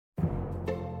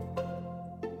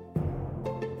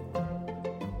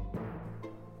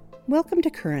Welcome to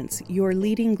Currents, your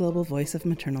leading global voice of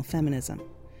maternal feminism.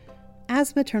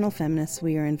 As maternal feminists,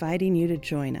 we are inviting you to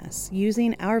join us,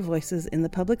 using our voices in the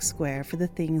public square for the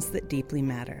things that deeply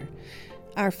matter: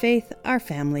 our faith, our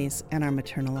families, and our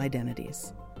maternal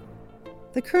identities.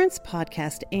 The Currents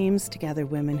podcast aims to gather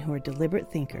women who are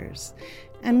deliberate thinkers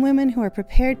and women who are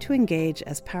prepared to engage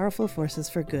as powerful forces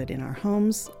for good in our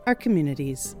homes, our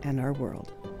communities, and our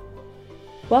world.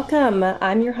 Welcome.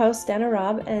 I'm your host,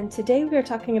 Robb, and today we are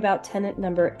talking about tenet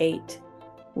number 8.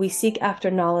 We seek after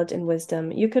knowledge and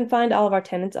wisdom. You can find all of our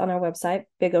tenets on our website,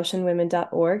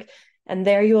 bigoceanwomen.org, and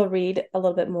there you will read a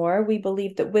little bit more. We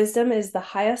believe that wisdom is the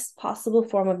highest possible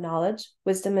form of knowledge.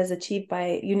 Wisdom is achieved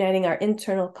by uniting our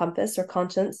internal compass or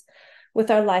conscience with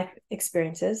our life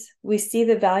experiences. We see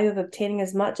the value of obtaining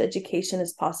as much education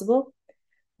as possible.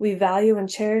 We value and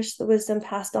cherish the wisdom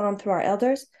passed on through our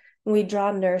elders. We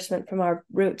draw nourishment from our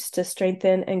roots to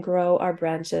strengthen and grow our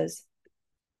branches.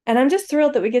 And I'm just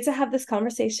thrilled that we get to have this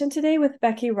conversation today with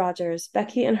Becky Rogers.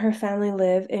 Becky and her family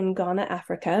live in Ghana,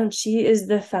 Africa, and she is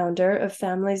the founder of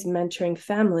Families Mentoring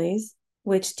Families,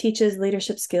 which teaches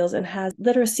leadership skills and has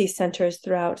literacy centers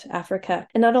throughout Africa.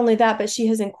 And not only that, but she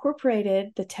has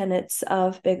incorporated the tenets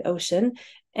of Big Ocean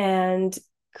and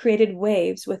created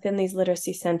waves within these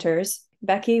literacy centers.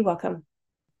 Becky, welcome.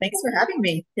 Thanks for having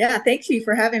me. Yeah, thank you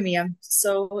for having me. I'm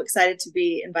so excited to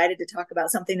be invited to talk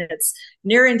about something that's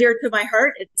near and dear to my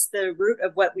heart. It's the root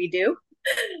of what we do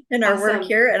in our work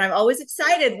here. And I'm always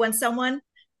excited when someone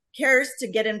cares to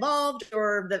get involved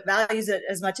or that values it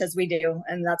as much as we do.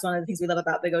 And that's one of the things we love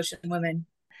about Big Ocean Women.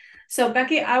 So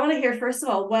Becky, I want to hear, first of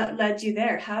all, what led you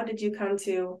there? How did you come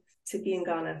to be in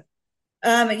Ghana?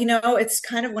 It's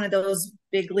kind of one of those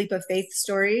big leap of faith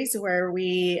stories where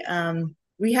we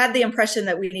had the impression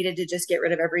that we needed to just get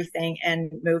rid of everything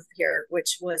and move here,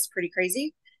 which was pretty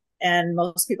crazy. And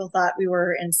most people thought we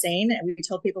were insane. And we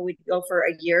told people we'd go for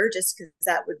a year just because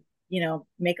that would,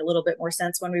 make a little bit more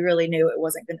sense when we really knew it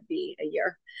wasn't going to be a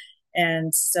year.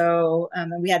 And so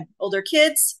we had older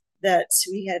kids that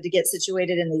we had to get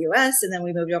situated in the US. And then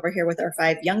we moved over here with our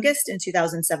 5 youngest in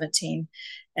 2017.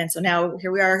 And so now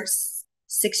here we are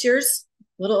 6 years,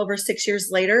 a little over 6 years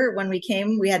later. When we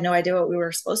came, we had no idea what we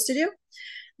were supposed to do.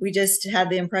 We just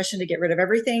had the impression to get rid of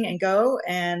everything and go.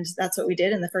 And that's what we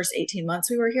did in the first 18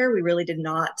 months we were here. We really did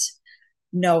not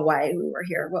know why we were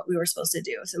here, what we were supposed to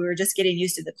do. So we were just getting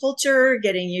used to the culture,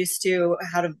 getting used to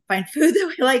how to find food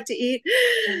that we like to eat,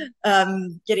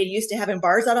 getting used to having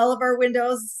bars on all of our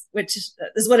windows, which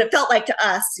is what it felt like to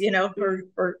us,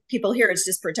 for people here, it's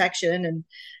just protection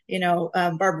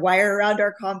and, barbed wire around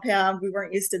our compound. We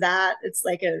weren't used to that. It's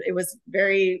like it was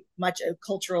very much a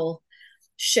cultural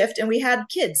shift. And we had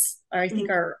kids. I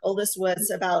think our oldest was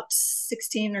about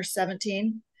 16 or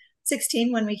 17,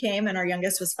 16 when we came, and our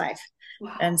youngest was 5.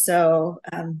 Wow. And so,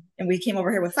 and we came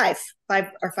over here with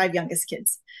our 5 youngest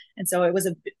kids. And so it was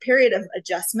a period of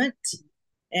adjustment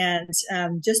and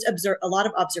just a lot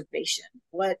of observation.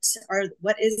 What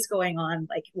is going on?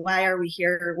 Like, why are we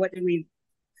here? What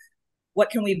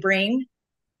can we bring?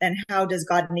 And how does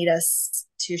God need us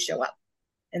to show up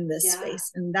in this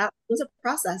space? And that was a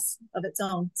process of its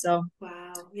own. So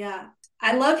wow. Yeah.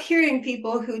 I love hearing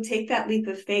people who take that leap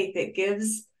of faith. It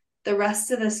gives the rest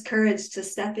of us courage to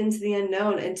step into the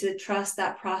unknown and to trust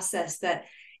that process, that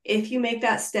if you make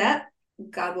that step,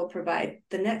 God will provide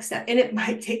the next step. And it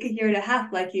might take a year and a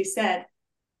half, like you said.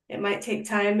 It might take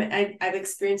time. I've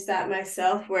experienced that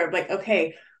myself, where I'm like,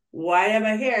 okay, why am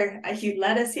I here? You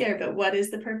led us here, but what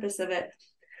is the purpose of it?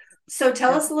 So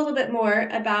tell us a little bit more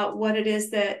about what it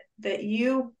is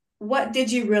what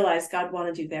did you realize God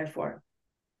wanted you there for?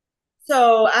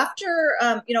 So after,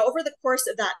 over the course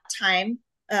of that time,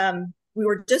 we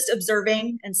were just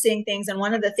observing and seeing things. And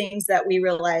one of the things that we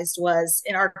realized was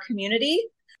in our community,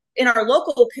 in our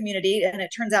local community, and it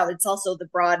turns out it's also the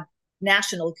broad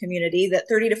national community, that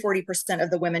 30 to 40% of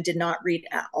the women did not read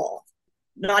at all,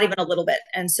 not even a little bit.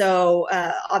 And so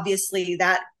obviously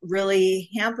that really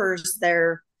hampers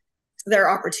their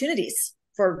opportunities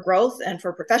for growth and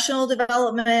for professional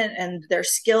development and their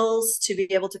skills to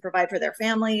be able to provide for their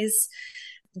families.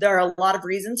 There are a lot of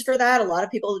reasons for that. A lot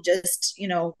of people just,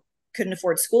 couldn't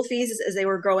afford school fees as they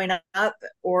were growing up,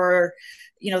 or,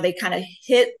 they kind of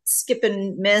skip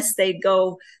and miss. They'd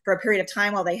go for a period of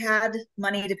time while they had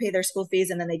money to pay their school fees,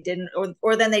 and then they didn't,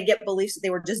 or then they'd get beliefs that they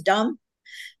were just dumb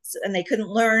and they couldn't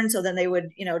learn. So then they would,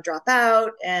 drop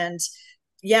out. And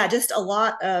just a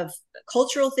lot of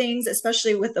cultural things,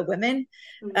 especially with the women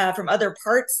from other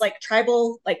parts, like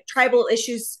tribal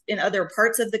issues in other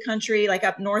parts of the country. Like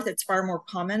up north, it's far more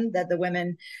common that the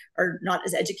women are not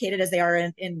as educated as they are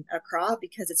in Accra,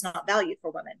 because it's not valued for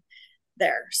women.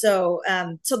 there. So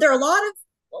so there are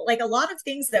a lot of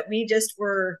things that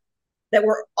that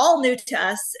were all new to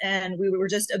us, and we were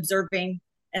just observing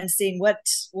and seeing what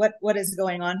is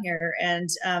going on here. And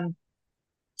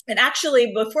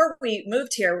actually, before we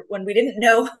moved here, when we didn't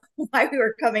know why we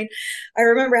were coming, I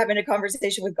remember having a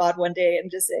conversation with God one day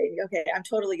and just saying, okay, I'm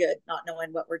totally good not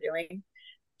knowing what we're doing.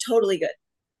 Totally good.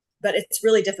 But it's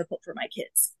really difficult for my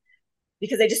kids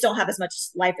because they just don't have as much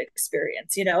life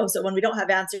experience, you know? So when we don't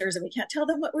have answers and we can't tell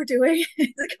them what we're doing,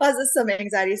 it causes some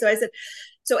anxiety. So I said,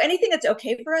 so anything that's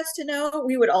okay for us to know,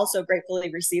 we would also gratefully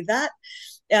receive that.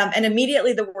 And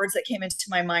immediately the words that came into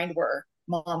my mind were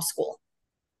mom school.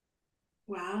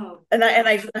 Wow. And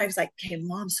I was like, okay,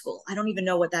 mom school. I don't even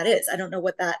know what that is. I don't know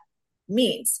what that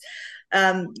means.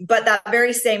 But that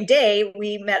very same day,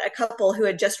 we met a couple who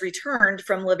had just returned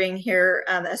from living here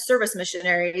as service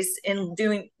missionaries in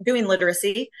doing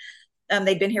literacy.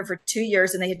 They'd been here for 2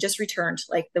 years and they had just returned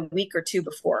like the week or two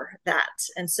before that.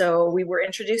 And so we were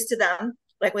introduced to them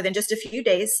like within just a few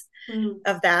days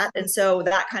of that. And so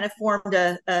that kind of formed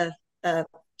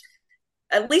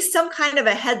at least some kind of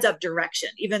a heads up direction,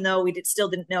 even though we still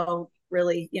didn't know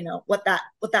really, you know, what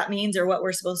that means or what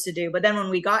we're supposed to do. But then when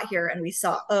we got here and we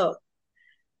saw, oh,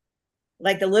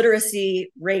 like the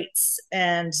literacy rates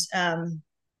and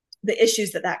the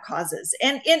issues that causes,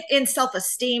 and in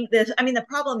self-esteem, the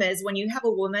problem is when you have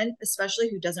a woman, especially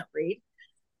who doesn't read,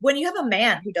 when you have a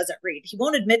man who doesn't read, he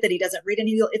won't admit that he doesn't read, and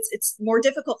it's more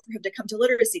difficult for him to come to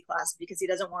literacy class because he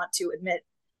doesn't want to admit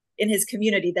in his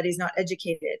community that he's not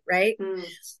educated, right?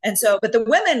 And so, but the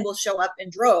women will show up in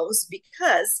droves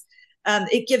because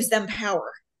it gives them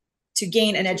power to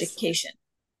gain an education.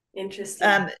 Interesting.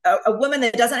 A woman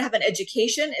that doesn't have an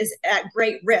education is at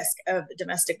great risk of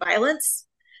domestic violence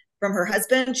from her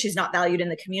husband. She's not valued in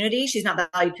the community. She's not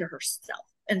valued to herself.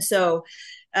 And so,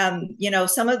 you know,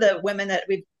 some of the women that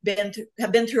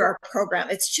have been through our program,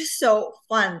 it's just so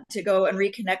fun to go and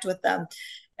reconnect with them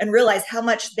and realize how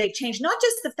much they've changed. Not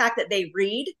just the fact that they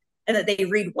read and that they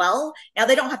read well. Now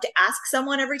they don't have to ask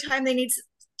someone every time they need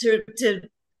to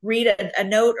read a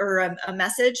note or a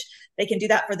message. They can do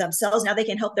that for themselves. Now they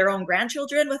can help their own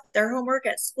grandchildren with their homework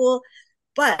at school.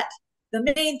 But the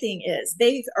main thing is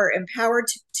they are empowered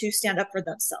to stand up for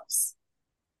themselves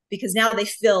because now they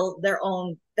feel their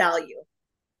own value,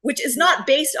 which is not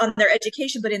based on their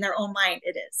education, but in their own mind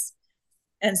it is.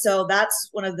 And so that's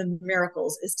one of the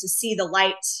miracles, is to see the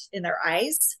light in their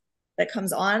eyes that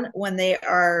comes on when they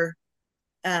are,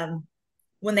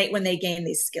 when they gain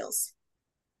these skills.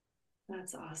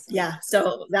 That's awesome. Yeah.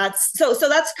 So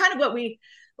that's kind of what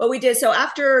we did. So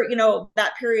after, you know,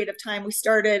 that period of time, we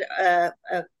started a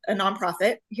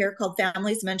nonprofit here called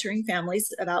Families Mentoring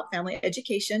Families, about family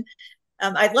education.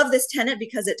 I love this tenet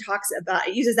because it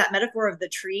uses that metaphor of the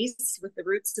trees with the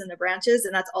roots and the branches.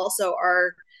 And that's also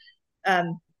our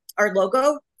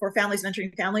logo for Families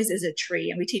Mentoring Families is a tree.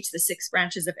 And we teach the 6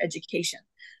 branches of education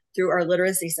through our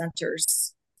literacy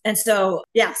centers. And so,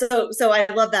 yeah, so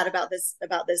I love that about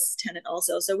this tenet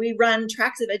also. So we run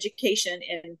tracks of education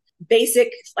in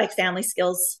basic, like family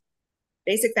skills,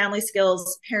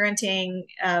 parenting,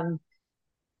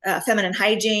 feminine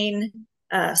hygiene,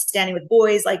 standing with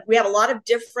boys. Like we have a lot of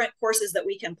different courses that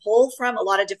we can pull from, a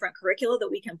lot of different curricula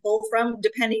that we can pull from,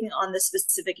 depending on the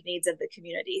specific needs of the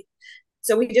community.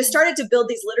 So we just started to build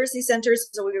these literacy centers.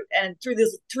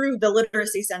 Through the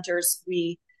literacy centers,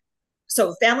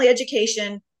 so family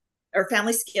education or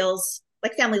family skills,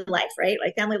 like family life, right?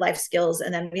 Like family life skills.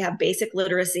 And then we have basic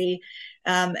literacy.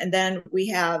 And then we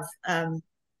have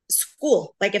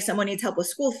school, like if someone needs help with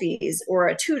school fees or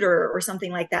a tutor or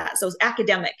something like that. So it's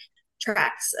academic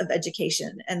tracks of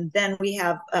education. And then we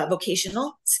have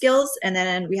vocational skills. And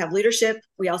then we have leadership.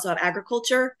 We also have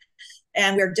agriculture.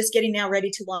 And we're just getting now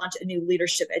ready to launch a new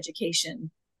leadership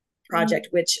education project,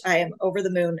 which I am over the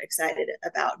moon excited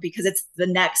about because it's the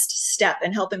next step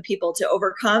in helping people to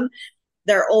overcome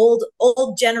their old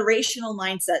generational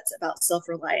mindsets about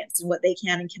self-reliance and what they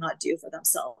can and cannot do for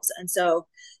themselves. And so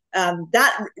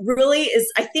that really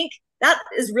is, I think that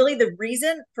is really the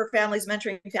reason for Families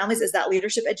Mentoring Families, is that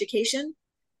leadership education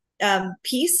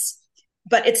piece.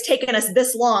 But it's taken us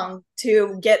this long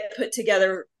to get put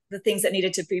together the things that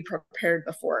needed to be prepared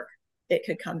before it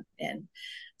could come in.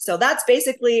 So that's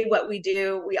basically what we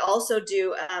do. We also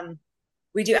do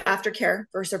aftercare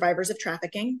for survivors of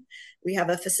trafficking. We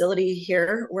have a facility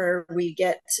here where we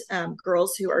get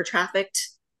girls who are trafficked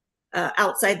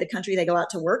outside the country. They go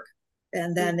out to work,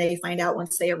 and then they find out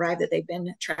once they arrive that they've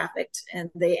been trafficked,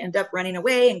 and they end up running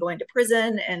away and going to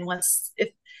prison. And if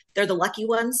they're the lucky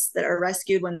ones that are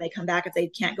rescued, when they come back, if they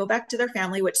can't go back to their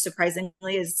family, which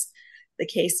surprisingly is the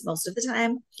case most of the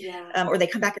time. Yeah. Or they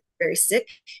come back very sick,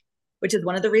 which is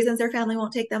one of the reasons their family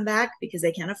won't take them back, because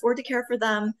they can't afford to care for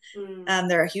them.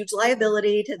 They're a huge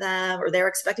liability to them, or they're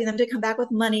expecting them to come back with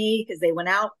money because they went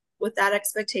out with that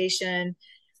expectation.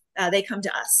 They come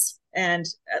to us, and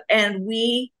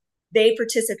they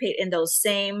participate in those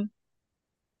same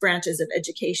branches of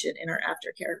education in our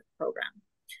aftercare program.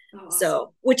 Oh, awesome.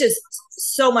 So, which is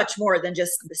so much more than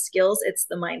just the skills. It's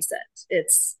the mindset.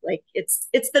 It's like, it's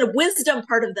the wisdom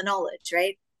part of the knowledge,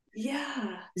 right?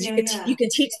 Yeah. You can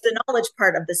teach the knowledge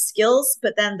part of the skills,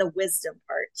 but then the wisdom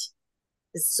part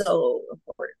is so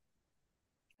important.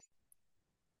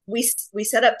 We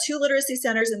set up 2 literacy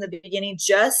centers in the beginning,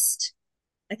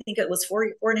 I think it was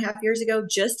 4.5 years ago,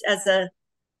 just as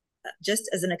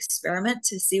an experiment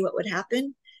to see what would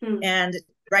happen. And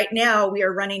right now we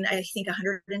are running, I think,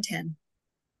 110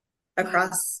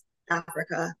 across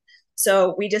Africa.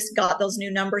 So we just got those new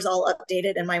numbers all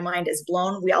updated, and my mind is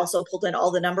blown. We also pulled in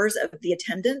all the numbers of the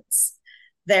attendance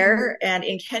there. And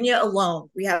in Kenya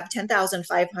alone, we have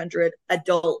 10,500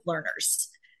 adult learners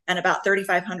and about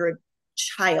 3,500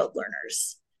 child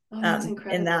learners. That's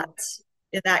incredible.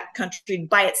 In that country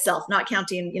by itself, not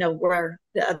counting, where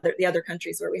the other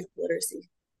countries where we have literacy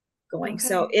going. Okay.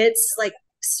 So it's like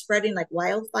spreading like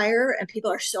wildfire, and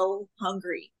people are so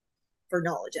hungry for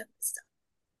knowledge and stuff.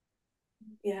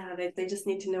 Yeah, they just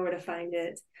need to know where to find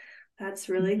it. That's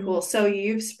really cool. So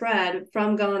you've spread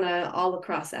from Ghana all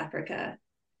across Africa.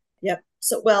 Yep.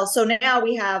 So now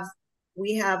we have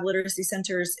literacy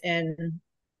centers in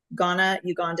Ghana,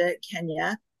 Uganda,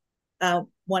 Kenya,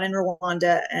 one in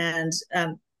Rwanda, and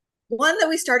one that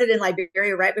we started in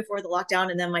Liberia right before the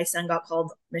lockdown, and then my son got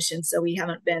called mission, so we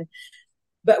haven't been,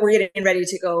 but we're getting ready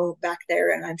to go back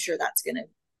there, and I'm sure that's going to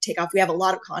take off. We have a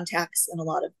lot of contacts and a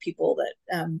lot of people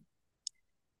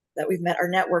that we've met. Our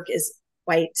network is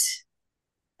quite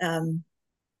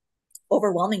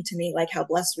overwhelming to me, like how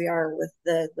blessed we are with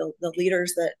the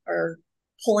leaders that are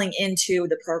pulling into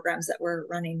the programs that we're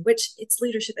running, which it's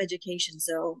leadership education.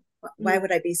 So why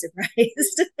would I be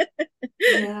surprised?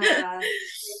 Yeah,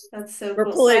 that's so we're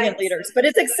cool. pulling in leaders, but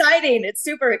it's exciting. It's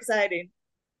super exciting.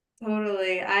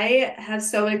 Totally. I have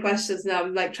so many questions now.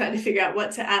 I'm like trying to figure out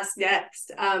what to ask next.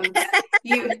 I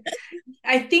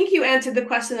think you answered the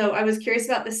question though. I was curious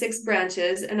about the 6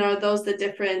 branches, and are those the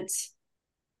different?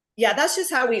 Yeah, that's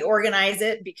just how we organize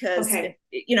it, because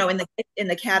in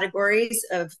the categories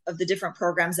of the different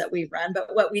programs that we run.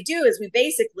 But what we do is we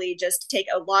basically just take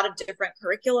a lot of different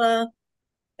curricula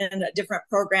and different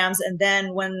programs, and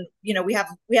then when we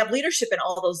have leadership in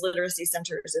all those literacy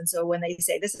centers, and so when they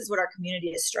say this is what our community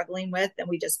is struggling with, then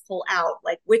we just pull out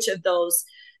like which of those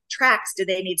tracks do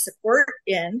they need support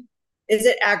in. Is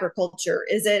it agriculture?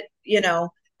 Is it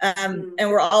and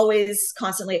we're always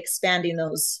constantly expanding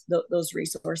those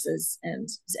resources and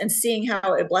seeing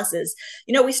how it blesses.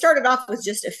 We started off with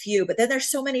just a few, but then there's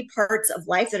so many parts of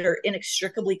life that are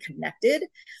inextricably connected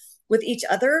with each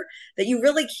other that you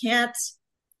really can't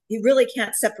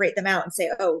separate them out and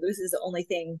say, oh, this is the only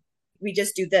thing. We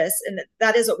just do this. And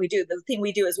that is what we do. The thing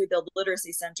we do is we build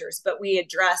literacy centers, but we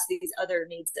address these other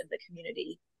needs of the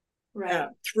community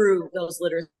through those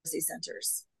literacy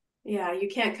centers. Yeah, you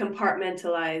can't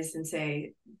compartmentalize and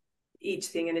say each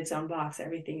thing in its own box.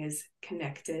 Everything is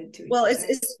connected to each other.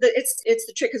 It's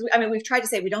the trick, because we've tried to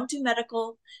say we don't do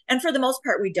medical, and for the most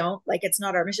part we don't. Like, it's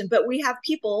not our mission, but we have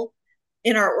people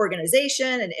in our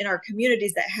organization and in our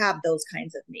communities that have those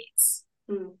kinds of needs.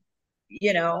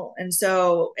 And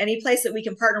so any place that we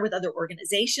can partner with other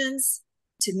organizations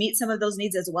to meet some of those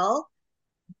needs as well,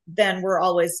 then we're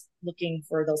always looking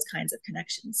for those kinds of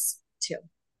connections too.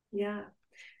 Yeah.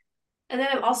 And then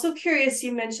I'm also curious,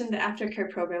 you mentioned the aftercare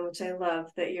program, which I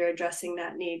love that you're addressing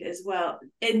that need as well.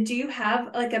 And do you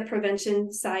have like a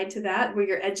prevention side to that, where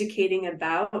you're educating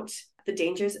about the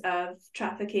dangers of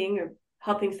trafficking, or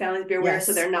helping families be aware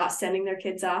so they're not sending their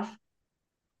kids off?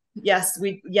 Yes,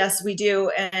 we do.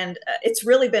 And it's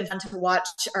really been fun to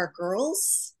watch our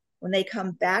girls when they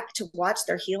come back, to watch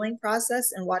their healing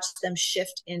process and watch them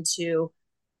shift into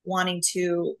wanting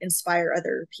to inspire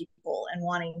other people and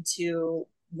wanting to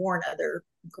warn other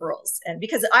girls. And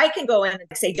because I can go in and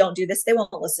say, don't do this, they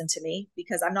won't listen to me,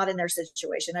 because I'm not in their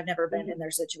situation. I've never been in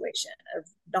their situation of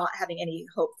not having any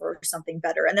hope for something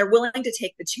better. And they're willing to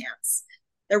take the chance.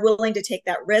 They're willing to take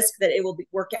that risk that it will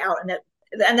work out, and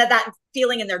that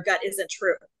feeling in their gut isn't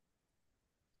true.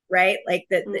 Right? Like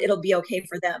that it'll be okay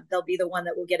for them. They'll be the one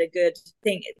that will get a good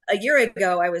thing. A year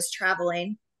ago, I was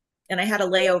traveling and I had a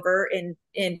layover in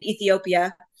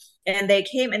Ethiopia, and they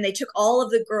came and they took all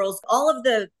of the girls, all of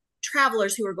the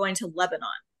travelers who were going to Lebanon.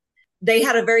 they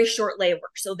had a very short layover.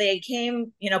 So they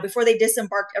came, before they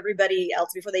disembarked everybody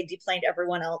else, before they deplaned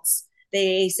everyone else,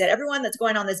 they said, everyone that's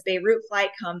going on this Beirut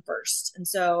flight, come first. And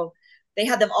so they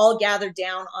had them all gathered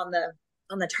down on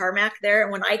the tarmac there.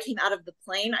 And when I came out of the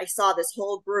plane, I saw this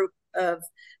whole group of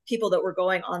people that were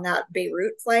going on that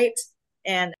Beirut flight.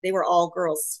 And they were all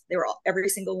girls. They were all, every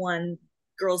single one,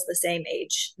 girls the same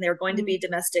age. And they were going to be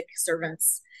domestic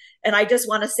servants. And I just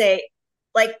want to say,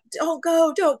 like, don't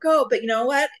go. But you know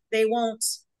what? They won't.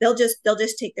 They'll just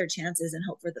take their chances and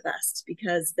hope for the best,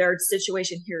 because their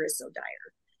situation here is so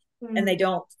dire, and they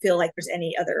don't feel like there's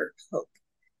any other hope.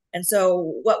 And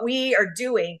so what we are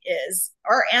doing is,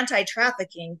 our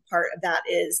anti-trafficking part of that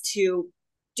is to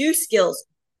do skills,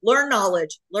 learn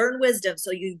knowledge, learn wisdom,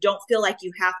 so you don't feel like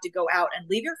you have to go out and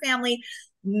leave your family.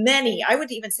 Many, I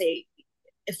would even say,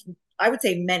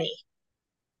 many,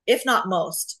 if not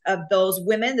most, of those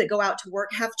women that go out to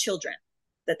work have children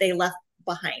that they left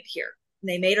behind here. And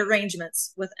they made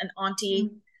arrangements with an auntie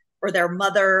or their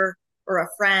mother or a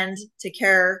friend to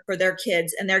care for their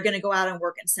kids, and they're going to go out and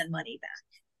work and send money back.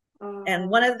 And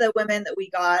one of the women that we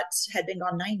got had been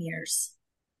gone 9 years.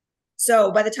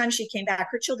 So by the time she came back,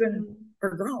 her children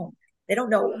were grown. They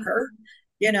don't know her,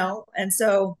 and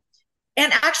so,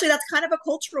 and actually that's kind of a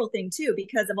cultural thing too,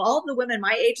 because of all of the women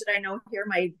my age that I know here,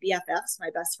 my BFFs, my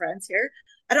best friends here,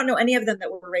 I don't know any of them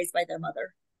that were raised by their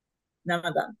mother. None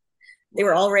of them. They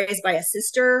were all raised by a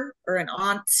sister or an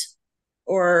aunt,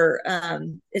 or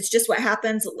it's just what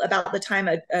happens about the time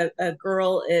a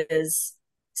girl is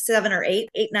 7 or 8,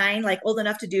 9, like old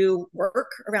enough to do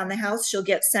work around the house, she'll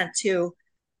get sent to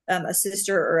a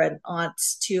sister or an aunt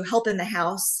to help in the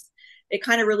house. It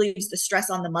kind of relieves the stress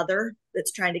on the mother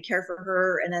that's trying to care for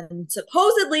her. And then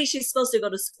supposedly she's supposed to go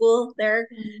to school there.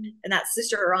 And that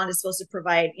sister or aunt is supposed to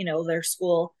provide, their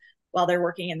school while they're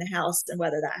working in the house. And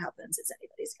whether that happens is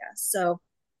anybody's guess. So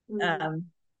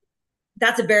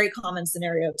that's a very common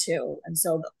scenario too. And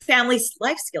so family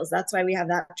life skills, that's why we have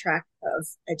that track of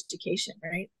education,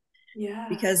 right? Yeah.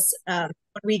 Because when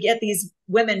we get these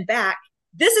women back,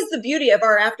 this is the beauty of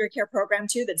our aftercare program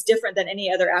too, that's different than any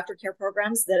other aftercare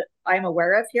programs that I'm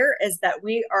aware of here, is that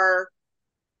we are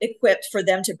equipped for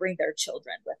them to bring their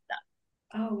children with them.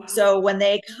 Oh, wow. So when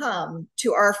they come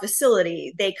to our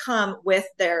facility, they come with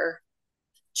their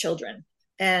children,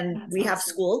 and That's we awesome. have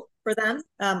school for them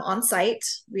on site.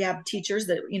 We have teachers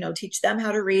that, teach them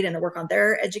how to read and to work on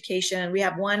their education. We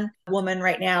have one woman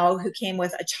right now who came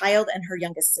with a child and her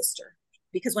youngest sister,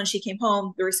 because when she came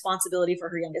home, the responsibility for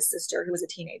her youngest sister, who was a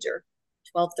teenager,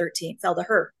 12, 13, fell to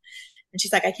her. And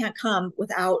she's like, I can't come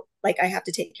without, I have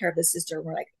to take care of this sister. And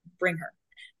we're like, bring her.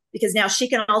 Because now she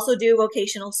can also do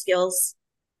vocational skills.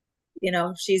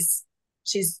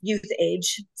 She's youth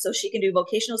age, so she can do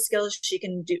vocational skills. She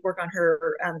can work on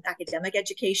her academic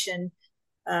education.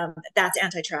 That's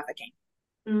anti-trafficking.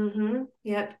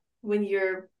 Yep. When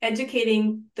you're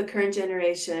educating the current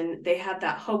generation, they have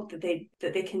that hope that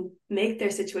they can make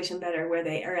their situation better where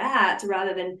they are at,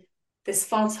 rather than this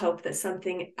false hope that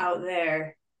something out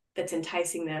there that's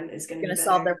enticing them is going to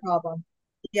solve their problem.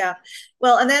 Yeah.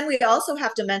 Well, and then we also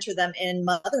have to mentor them in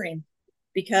mothering,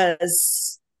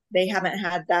 because they haven't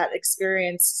had that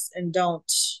experience and don't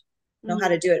know how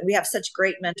to do it. We have such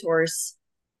great mentors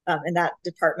in that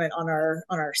department on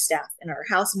our staff, and our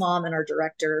house mom and our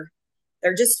director.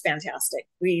 They're just fantastic.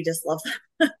 We just love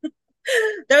them.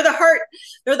 They're the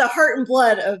heart and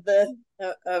blood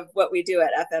of what we do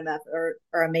at FMF, or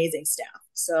our amazing staff.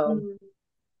 So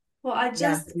well,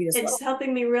 it's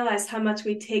helping me realize how much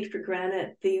we take for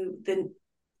granted the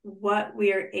what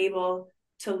we are able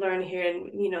to learn here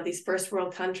in these first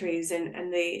world countries,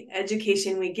 and the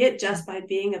education we get just by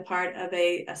being a part of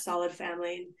a solid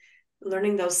family, and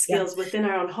learning those skills within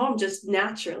our own home just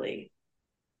naturally.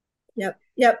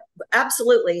 Yep,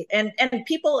 absolutely. And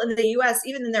people in the US,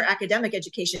 even in their academic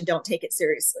education, don't take it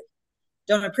seriously,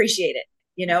 don't appreciate it,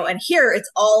 and here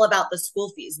it's all about the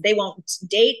school fees. They won't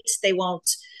date, they won't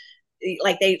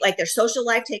their social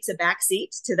life takes a back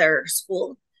seat to their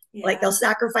school. They'll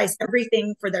sacrifice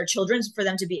everything for their children, for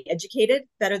them to be educated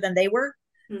better than they were.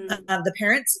 The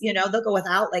parents, they'll go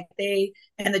without,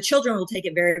 and the children will take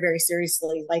it very, very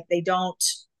seriously.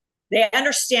 They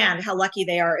understand how lucky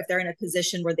they are if they're in a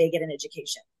position where they get an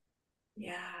education.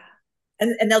 Yeah.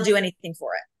 And they'll do anything for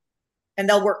it. And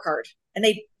they'll work hard. And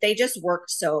they just work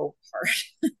so hard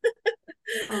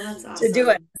that's awesome. to do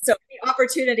it. So the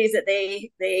opportunities that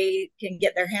they can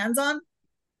get their hands on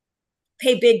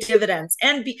pay big dividends.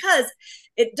 And because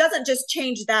it doesn't just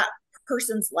change that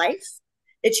person's life,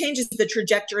 it changes the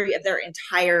trajectory of their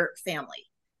entire family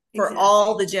for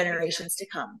all the generations to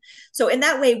come. So in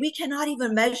that way, we cannot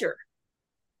even measure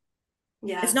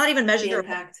It's not even measurable,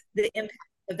 impact. the impact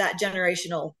of that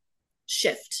generational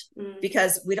shift,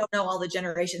 because we don't know all the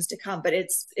generations to come, but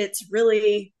it's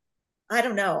really, I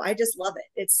don't know. I just love it.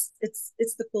 It's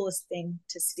the coolest thing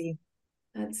to see.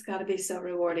 That's got to be so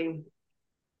rewarding.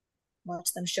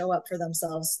 Watch them show up for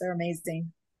themselves. They're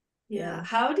amazing. Yeah.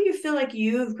 How do you feel like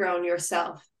you've grown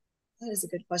yourself? That is a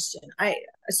good question.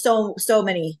 So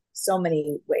many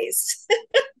ways.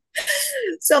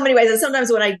 So many ways. And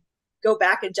sometimes when I go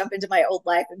back and jump into my old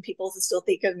life and people still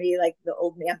think of me like the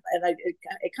old me, and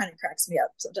it kind of cracks me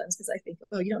up sometimes, because I think,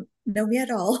 oh, you don't know me at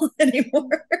all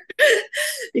anymore.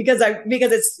 because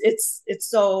it's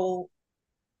so,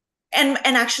 and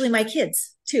actually my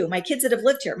kids too, my kids that have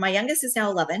lived here. My youngest is now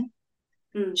 11.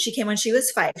 She came when she was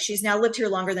 5. She's now lived here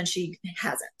longer than she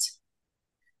hasn't.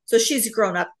 So she's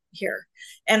grown up here.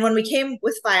 And when we came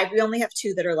with 5, we only have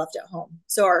 2 that are left at home.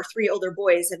 So our 3 older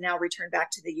boys have now returned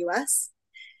back to the US.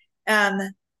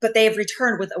 But they have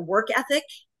returned with a work ethic.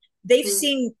 They've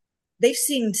seen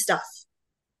stuff.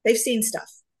 They've seen stuff,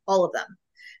 all of them.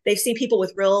 They've seen people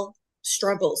with real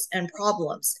struggles and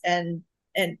problems and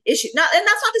issues. And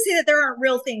that's not to say that there aren't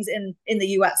real things in the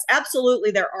US.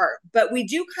 Absolutely there are. But we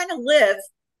do kind of live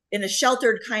in a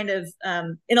sheltered kind of,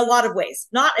 in a lot of ways.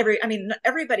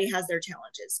 Everybody has their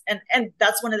challenges. And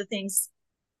that's one of the things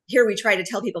here we try to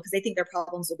tell people, because they think their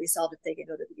problems will be solved if they can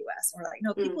go to the US. And we're like,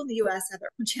 no, people in the US have their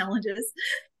own challenges.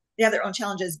 They have their own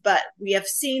challenges, but we have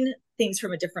seen things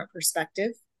from a different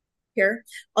perspective here.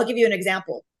 I'll give you an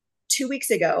example. 2 weeks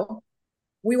ago,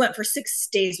 we went for 6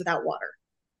 days without water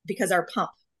because our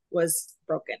pump was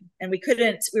broken, and we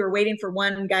were waiting for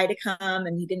one guy to come,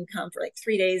 and he didn't come for like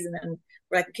 3 days. And then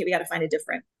we're like, okay, we got to find a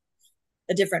different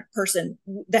person.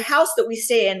 The house that we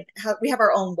stay in, we have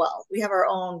our own well, we have our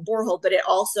own borehole, but it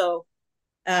also,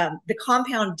 the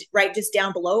compound right just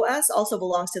down below us also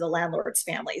belongs to the landlord's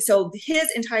family. So his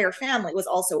entire family was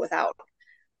also without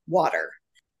water,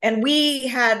 and we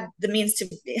had the means to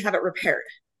have it repaired.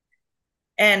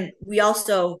 And we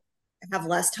also have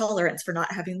less tolerance for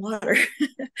not having water.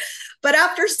 But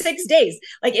after 6 days,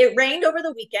 like, it rained over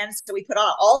the weekend, so we put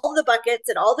on all the buckets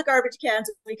and all the garbage cans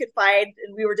we could find,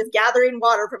 and we were just gathering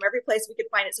water from every place we could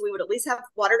find it, so we would at least have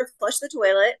water to flush the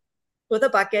toilet with a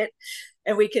bucket,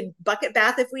 and we could bucket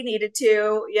bath if we needed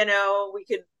to. We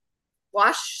could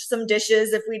wash some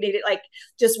dishes if we needed, like,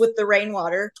 just with the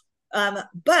rainwater.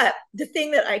 But the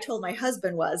thing that I told my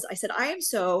husband was, I said, I am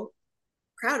so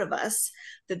proud of us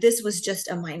that this was just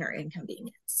a minor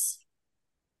inconvenience.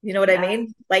 You know what I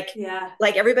mean? Like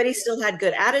everybody still had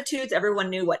good attitudes. Everyone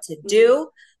knew what to do.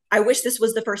 I wish this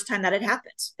was the first time that it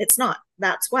happened. It's not.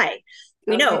 That's why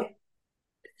we know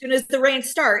as soon as the rain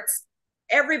starts,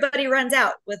 everybody runs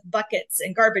out with buckets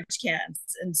and garbage cans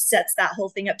and sets that whole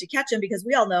thing up to catch them, because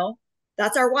we all know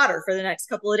that's our water for the next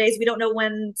couple of days. We don't know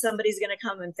when somebody's going to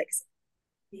come and fix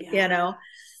it,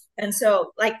 And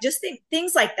so, like, just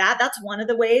things like that, that's one of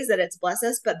the ways that it's blessed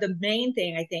us. But the main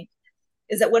thing, I think,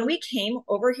 is that when we came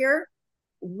over here,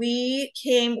 we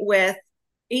came with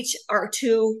each our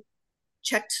 2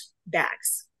 checked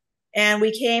bags. And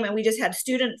we came and we just had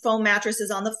student foam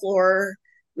mattresses on the floor.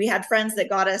 We had friends that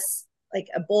got us like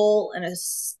a bowl and a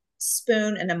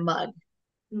spoon and a mug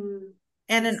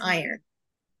and an iron,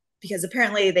 because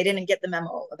apparently they didn't get the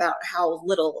memo about how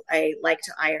little I like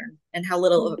to iron and how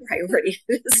little of a priority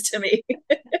it is to me.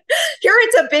 Here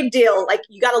it's a big deal. Like,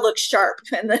 you got to look sharp.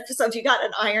 And so if you got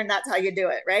an iron, that's how you do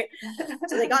it, right?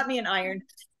 So they got me an iron.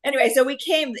 Anyway, so we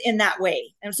came in that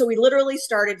way. And so we literally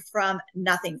started from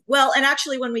nothing. Well, and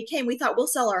actually when we came, we thought we'll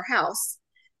sell our house.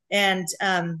 And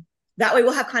that way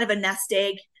we'll have kind of a nest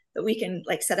egg that we can,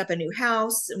 like, set up a new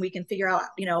house, and we can figure out,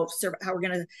 how we're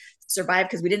going to survive,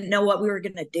 because we didn't know what we were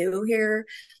going to do here,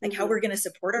 like how we're going to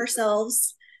support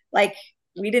ourselves. Like,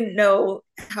 we didn't know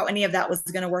how any of that was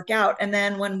going to work out. And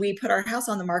then when we put our house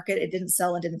on the market, it didn't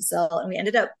sell. And we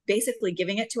ended up basically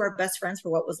giving it to our best friends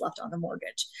for what was left on the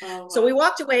mortgage. Oh, wow. So we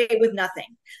walked away with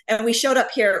nothing, and we showed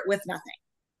up here with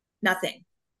nothing,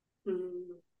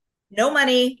 no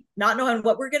money, not knowing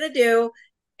what we're going to do.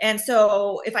 And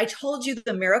so if I told you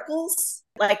the miracles,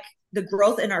 like the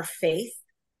growth in our faith,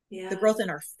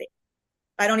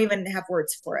 I don't even have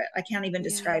words for it. I can't even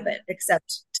describe it,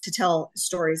 except to tell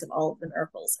stories of all of the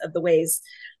miracles, of the ways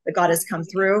that God has come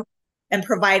through and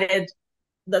provided.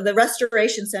 The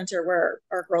restoration center where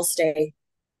our girls stay,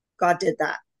 God did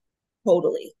that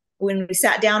totally. When we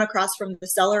sat down across from the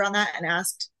seller on that and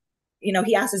asked,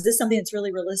 he asked, is this something that's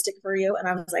really realistic for you? And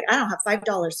I was like, I don't have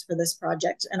 $5 for this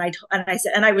project. And I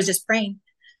said, and I was just praying,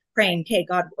 okay,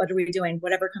 God, what are we doing?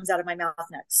 Whatever comes out of my mouth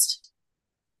next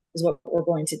is what we're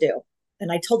going to do.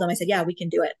 And I told them, I said, yeah, we can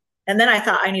do it. And then I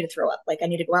thought, I need to throw up. Like, I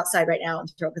need to go outside right now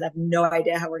and throw up because I have no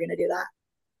idea how we're going to do that.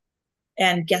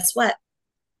 And guess what?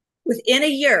 Within a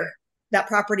year, that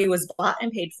property was bought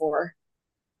and paid for,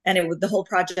 and the whole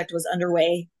project was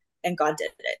underway, and God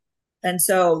did it. And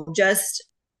so just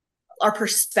our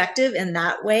perspective in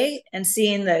that way, and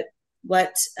seeing that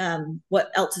what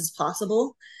else is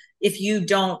possible if you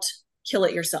don't kill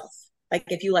it yourself. Like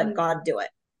if you let God do it,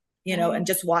 and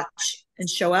just watch and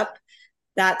show up.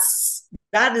 That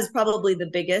is probably the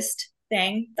biggest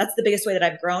thing. That's the biggest way that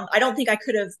I've grown. I don't think I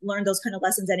could have learned those kind of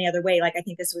lessons any other way. Like I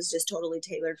think this was just totally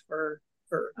tailored for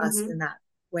us in that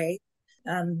way.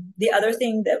 The other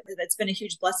thing that's been a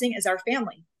huge blessing is our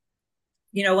family.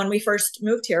 When we first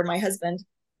moved here, my husband,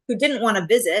 who didn't want to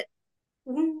visit,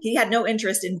 he had no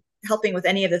interest in helping with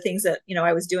any of the things that,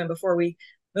 I was doing before we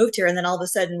moved here. And then all of a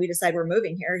sudden we decided we're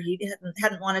moving here. He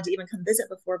hadn't wanted to even come visit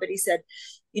before, but he said,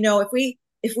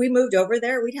 if we moved over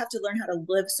there, we'd have to learn how to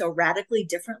live so radically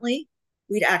differently.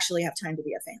 We'd actually have time to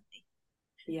be a family.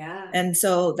 Yeah. And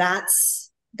so that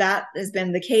has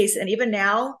been the case. And even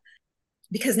now,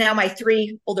 because now my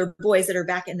 3 older boys that are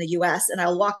back in the US, and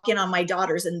I'll walk in on my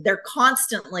daughters and they're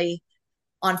constantly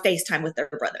on FaceTime with their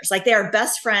brothers. Like they are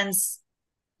best friends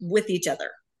with each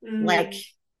other, like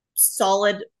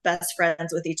solid best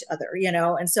friends with each other,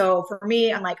 And so for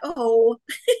me, I'm like, oh,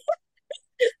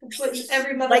 that's what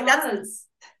every mother wants.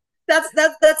 That's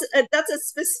a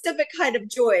specific kind of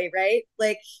joy, right?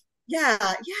 Like,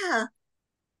 yeah.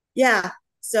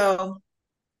 So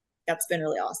that's been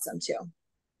really awesome too.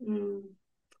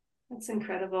 That's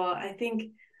incredible. I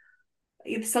think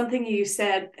it's something you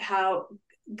said, how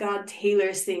God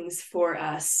tailors things for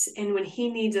us. And when he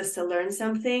needs us to learn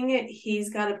something, he's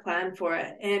got a plan for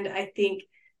it. And I think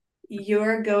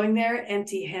your going there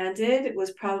empty-handed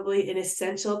was probably an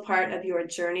essential part of your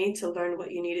journey to learn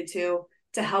what you needed to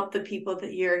help the people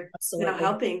that you're now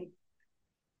helping.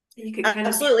 You could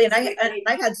absolutely. And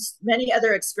I've had many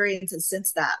other experiences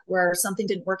since that where something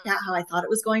didn't work out how I thought it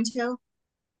was going to.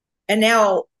 And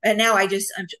now I'm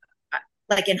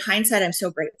like, in hindsight, I'm so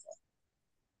grateful,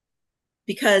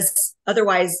 because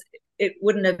otherwise it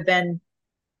wouldn't have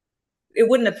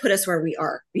put us where we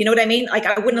are. You know what I mean? Like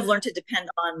I wouldn't have learned to depend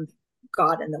on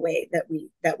God in the way that we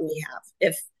have.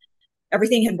 If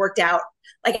everything had worked out,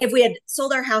 like if we had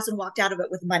sold our house and walked out of it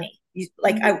with money, we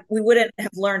wouldn't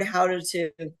have learned how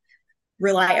to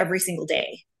rely every single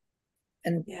day.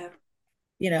 And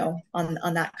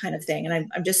on that kind of thing. And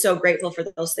I'm just so grateful for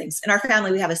those things. In our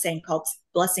family, we have a saying called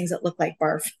blessings that look like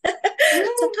barf.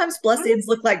 Sometimes blessings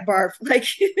look like barf. Like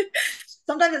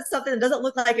sometimes it's something that doesn't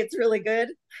look like it's really good,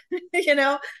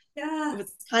 Yeah.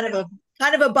 It's kind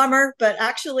of a bummer, but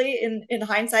actually in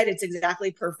hindsight, it's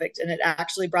exactly perfect. And it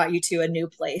actually brought you to a new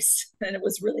place. And it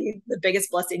was really the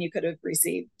biggest blessing you could have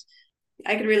received.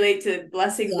 I could relate to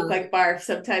blessings look like barf.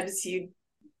 Sometimes you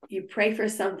pray for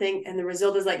something and the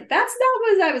result is like, that's not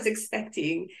what I was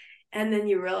expecting. And then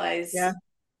you realize,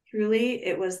 truly,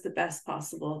 it was the best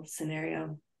possible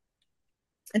scenario.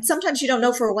 And sometimes you don't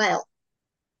know for a while.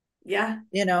 Yeah.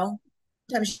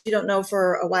 Sometimes you don't know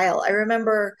for a while. I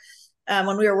remember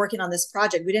when we were working on this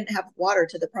project, we didn't have water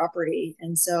to the property.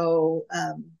 And so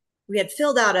we had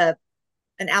filled out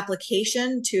an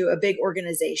application to a big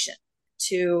organization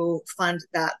to fund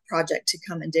that project to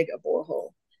come and dig a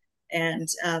borehole. And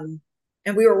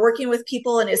we were working with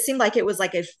people, and it seemed like it was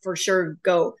like a for sure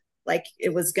go, like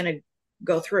it was going to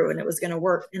go through and it was going to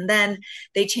work. And then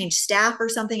they changed staff or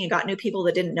something and got new people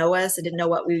that didn't know us and didn't know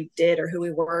what we did or who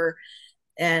we were.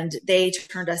 And they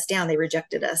turned us down. They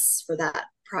rejected us for that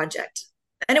project.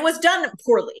 And it was done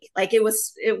poorly. Like it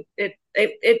was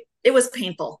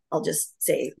painful. I'll just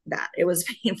say that it was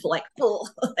painful. Like, oh,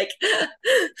 like,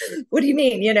 what do you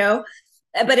mean?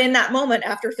 But in that moment,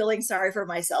 after feeling sorry for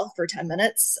myself for 10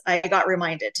 minutes, I got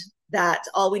reminded that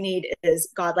all we need is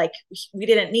God. Like we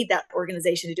didn't need that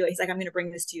organization to do it. He's like, I'm going to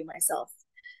bring this to you myself.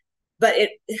 But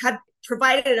it had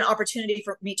provided an opportunity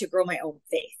for me to grow my own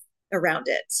faith around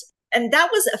it. And that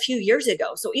was a few years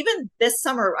ago. So even this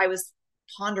summer, I was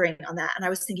pondering on that. And I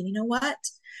was thinking, you know what?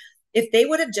 If they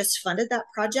would have just funded that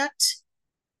project,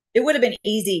 it would have been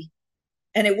easy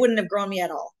and it wouldn't have grown me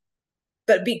at all.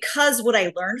 But because what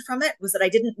I learned from it was that I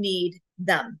didn't need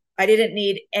them. I didn't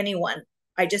need anyone.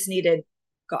 I just needed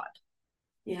God.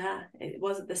 Yeah. It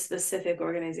wasn't the specific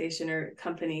organization or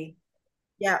company.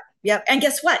 Yeah. And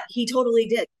guess what? He totally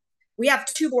did. We have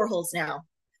 2 boreholes now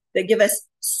that give us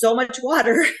so much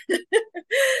water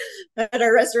at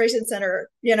our restoration center,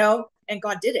 and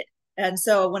God did it. And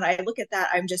so when I look at that,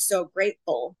 I'm just so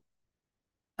grateful.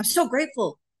 I'm so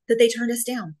grateful that they turned us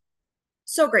down.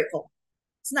 So grateful.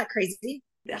 Isn't that crazy?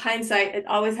 The hindsight, it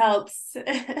always helps.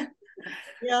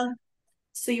 Yeah.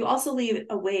 So you also leave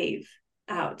a wave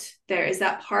out there. Is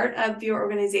that part of your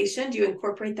organization? Do you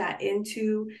incorporate that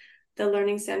into the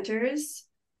learning centers?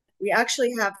 We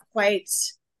actually have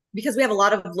because we have a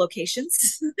lot of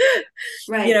locations,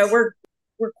 Right.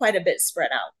 we're quite a bit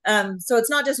spread out. So it's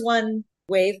not just one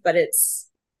wave, but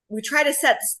we try to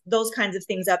set those kinds of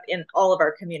things up in all of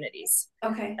our communities,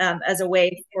 Okay. as a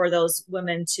way for those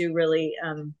women to really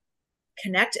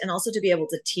connect, and also to be able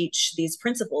to teach these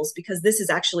principles, because this is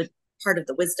actually part of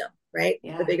the wisdom, right? The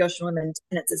Yeah. Big Ocean Women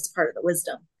tenets is part of the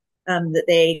wisdom that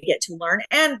they get to learn.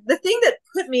 And the thing that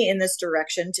put me in this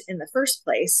direction in the first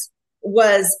place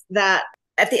was that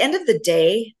at the end of the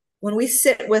day, when we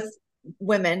sit with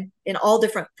women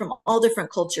from all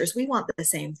different cultures, we want the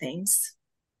same things.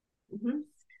 Mm-hmm.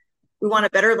 We want a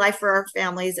better life for our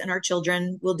families and our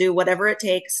children. We'll do whatever it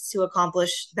takes to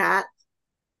accomplish that.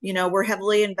 We're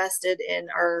heavily invested in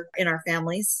our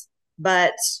families,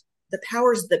 but the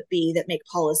powers that be that make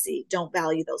policy don't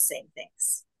value those same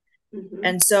things. Mm-hmm.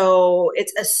 And so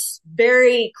it's a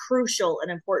very crucial and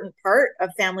important part of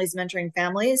families mentoring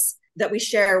families that we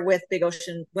share with Big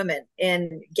Ocean Women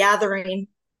in gathering,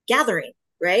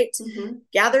 right? Mm-hmm.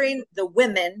 Gathering the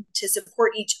women to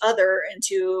support each other and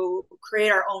to create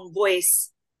our own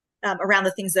voice around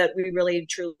the things that we really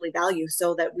truly value,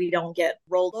 so that we don't get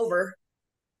rolled over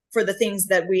for the things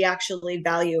that we actually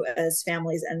value as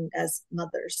families and as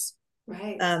mothers.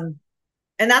 Right.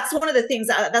 And that's one of the things,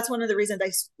 that's one of the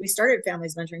reasons we started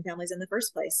Families Mentoring Families in the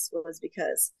first place, was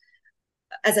because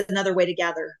as another way to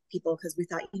gather people, because we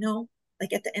thought,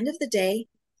 like at the end of the day,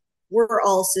 we're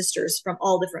all sisters from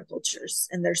all different cultures.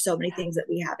 And there's so many things that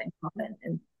we have in common,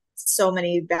 and so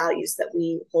many values that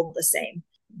we hold the same,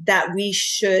 that we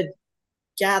should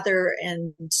gather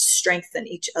and strengthen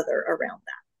each other around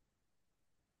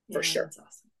that. For sure. That's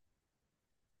awesome.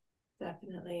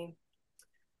 Definitely.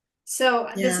 So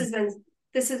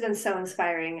this has been so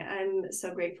inspiring. I'm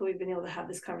so grateful we've been able to have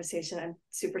this conversation. I'm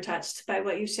super touched by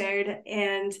what you shared.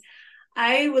 And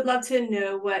I would love to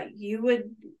know what you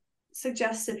would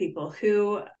suggest to people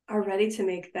who are ready to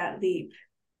make that leap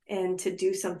and to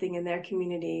do something in their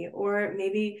community, or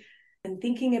maybe in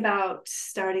thinking about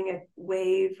starting a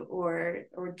wave or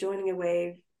joining a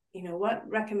wave. What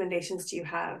recommendations do you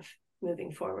have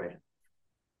moving forward?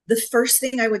 The first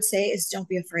thing I would say is don't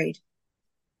be afraid.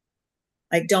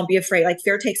 Like, don't be afraid. Like,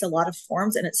 fear takes a lot of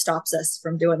forms, and it stops us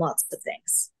from doing lots of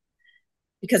things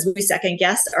because we second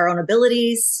guess our own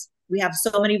abilities. We have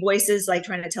so many voices like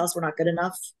trying to tell us we're not good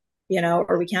enough,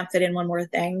 or we can't fit in one more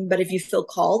thing. But if you feel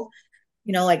called,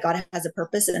 like God has a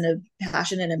purpose and a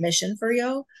passion and a mission for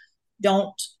you,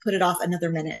 don't put it off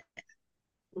another minute,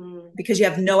 because you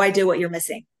have no idea what you're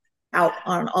missing out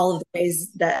on all of the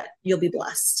ways that you'll be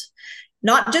blessed,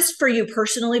 not just for you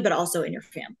personally, but also in your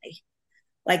family.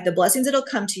 Like, the blessings that'll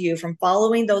come to you from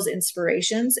following those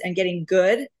inspirations and getting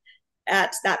good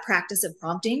at that practice of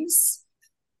promptings,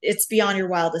 it's beyond your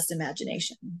wildest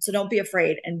imagination. So don't be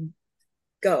afraid and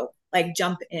go. Like,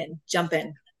 jump in.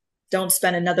 Don't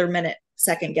spend another minute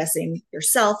second guessing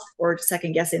yourself or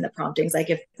second guessing the promptings.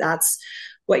 Like, if that's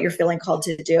what you're feeling called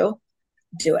to do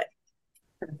it.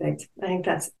 Perfect. I think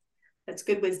that's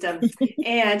good wisdom.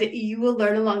 And you will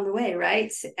learn along the way,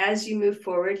 right? As you move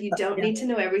forward, you don't need to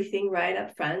know everything right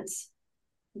up front,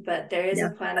 but there is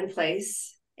a plan in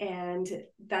place, and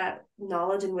that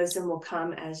knowledge and wisdom will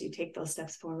come as you take those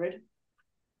steps forward.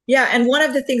 Yeah. And one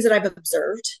of the things that I've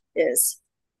observed is,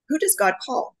 who does God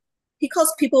call? He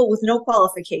calls people with no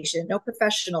qualification, no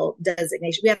professional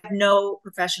designation. We have no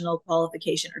professional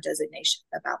qualification or designation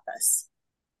about this,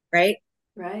 right?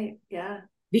 Right. Yeah.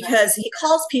 Because he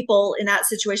calls people in that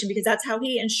situation because that's how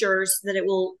he ensures that it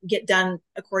will get done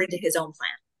according to his own plan.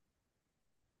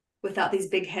 Without these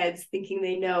big heads thinking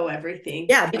they know everything.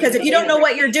 Yeah, because if you don't know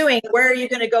what you're doing, where are you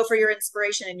going to go for your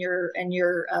inspiration and your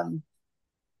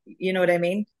you know what I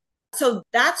mean? So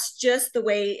that's just the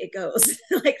way it goes.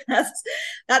 Like,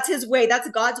 that's his way. That's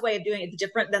God's way of doing it. It's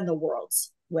different than the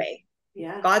world's way.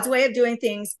 Yeah. God's way of doing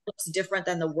things looks different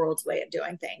than the world's way of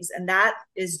doing things. And that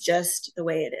is just the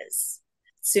way it is.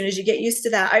 As soon as you get used to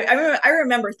that, I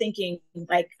remember thinking,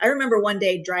 like, I remember one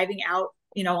day driving out,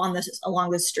 along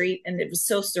the street, and it was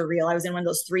so surreal. I was in one of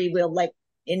those 3-wheeled, like,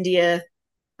 India,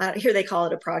 here they call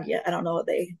it a Pragya. I don't know what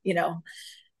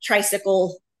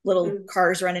tricycle little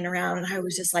cars running around. And I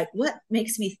was just like, what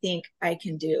makes me think I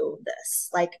can do this?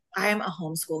 Like, I'm a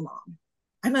homeschool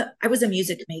mom. I was a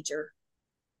music major.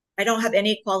 I don't have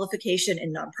any qualification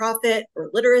in nonprofit or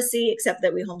literacy, except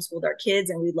that we homeschooled our kids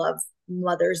and we love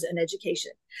mothers and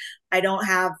education. I don't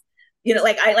have,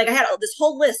 I had this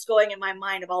whole list going in my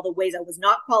mind of all the ways I was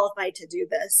not qualified to do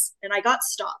this. And I got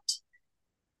stopped.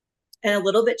 and a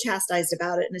little bit chastised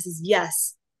about it. And it says,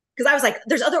 yes. Because I was like,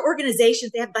 there's other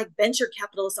organizations, they have like venture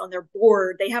capitalists on their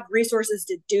board. They have resources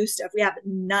to do stuff. We have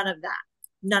none of that,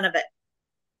 none of it.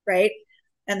 Right.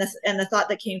 And the thought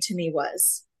that came to me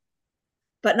was,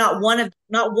 but not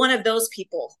one of those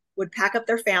people would pack up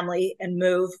their family and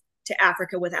move to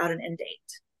Africa without an end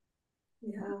date.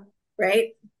 Yeah. Right.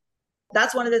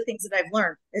 That's one of the things that I've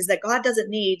learned is that God doesn't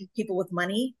need people with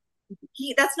money.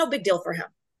 That's no big deal for him.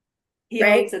 He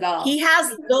right? owns it all. He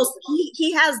has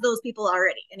those people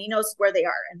already, and he knows where they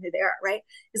are and who they are, right?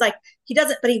 He's like, he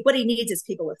doesn't, but what he needs is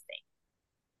people with faith.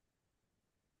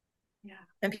 Yeah.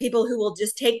 And people who will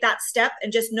just take that step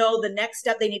and just know the next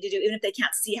step they need to do, even if they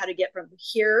can't see how to get from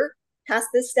here past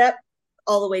this step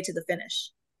all the way to the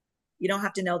finish. You don't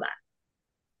have to know that.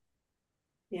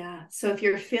 Yeah. So if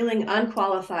you're feeling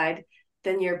unqualified,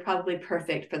 then you're probably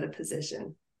perfect for the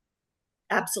position.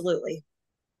 Absolutely.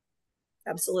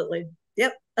 Absolutely.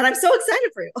 Yep. And I'm so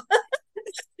excited for you.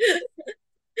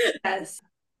 Yes.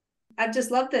 I've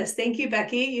just loved this. Thank you,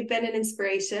 Becky. You've been an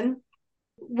inspiration.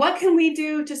 What can we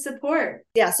do to support?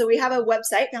 Yeah. So we have a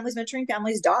website,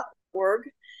 familiesmentoringfamilies.org.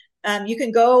 You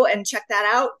can go and check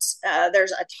that out.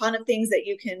 There's a ton of things that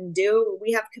you can do.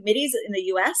 We have committees in the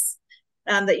U.S.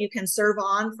 That you can serve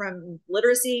on, from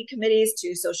literacy committees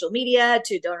to social media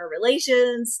to donor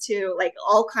relations to like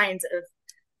all kinds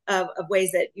of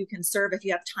ways that you can serve if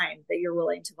you have time that you're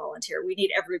willing to volunteer. We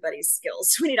need everybody's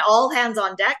skills. We need all hands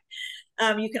on deck.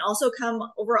 You can also come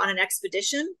over on an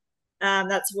expedition.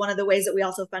 That's one of the ways that we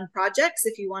also fund projects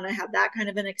if you want to have that kind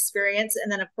of an experience.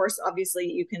 And then, of course, obviously,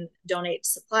 you can donate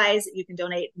supplies. You can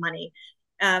donate money.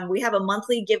 We have a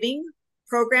monthly giving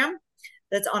program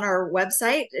that's on our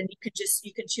website, and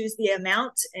you can choose the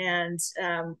amount. And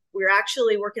we're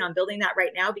actually working on building that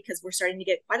right now because we're starting to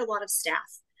get quite a lot of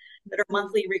staff that are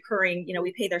monthly recurring.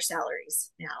 We pay their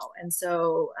salaries now. And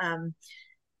so, and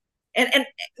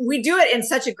we do it in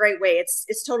such a great way.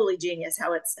 It's totally genius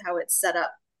how it's set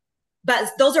up.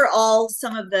 But those are all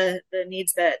some of the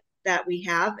needs that we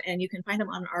have, and you can find them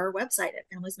on our website at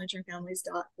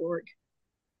familiesmentoringfamilies.org.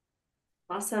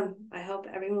 Awesome. I hope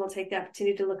everyone will take the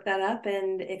opportunity to look that up.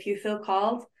 And if you feel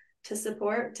called to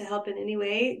support, to help in any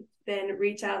way, then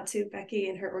reach out to Becky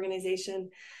and her organization.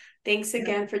 Thanks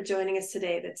again for joining us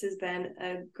today. This has been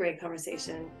a great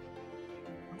conversation.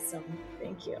 Awesome.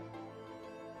 Thank you.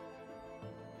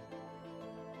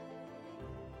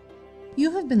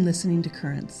 You have been listening to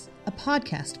Currents, a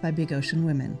podcast by Big Ocean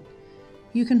Women.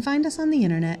 You can find us on the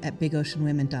internet at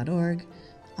bigoceanwomen.org,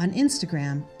 on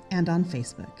Instagram, and on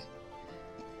Facebook.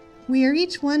 We are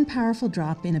each one powerful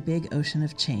drop in a big ocean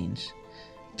of change.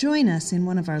 Join us in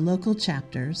one of our local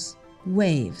chapters,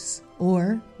 Waves,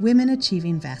 or Women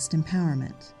Achieving Vast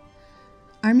Empowerment.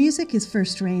 Our music is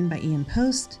First Rain by Ian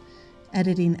Post.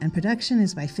 Editing and production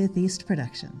is by Fifth East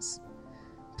Productions.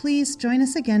 Please join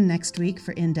us again next week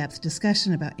for in-depth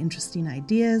discussion about interesting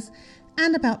ideas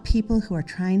and about people who are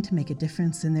trying to make a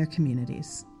difference in their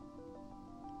communities.